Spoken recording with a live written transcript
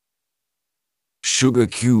Sugar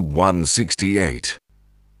cube 168.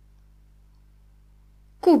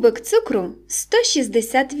 Кубик цукру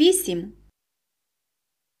 168.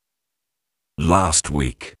 Last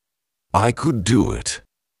week. I could do it.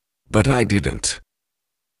 But I didn't.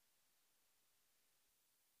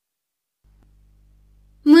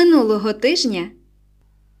 Минулого тижня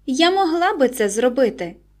я могла би це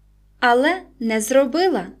зробити, але не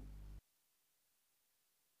зробила.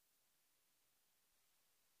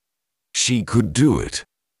 She could do it.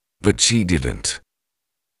 But she didn't.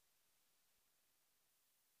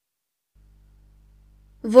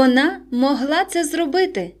 Вона могла це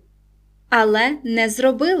зробити, але не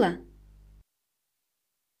зробила.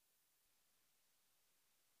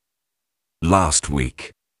 Last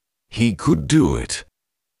week. He could do it.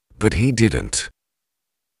 But he didn't.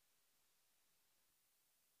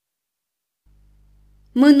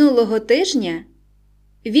 Минулого тижня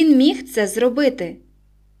він міг це зробити,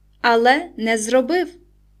 але не зробив.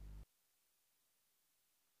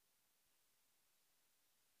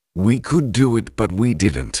 We could do it, but we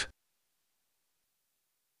didn't.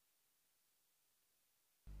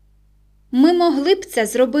 Ми могли б це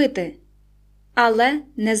зробити, але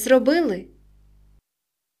не зробили.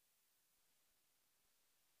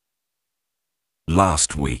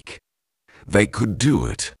 Last week. They could do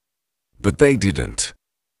it. But they didn't.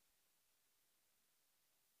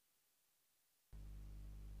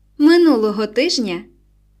 Минулого тижня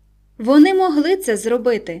вони могли це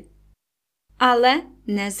зробити, але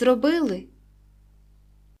не зробили.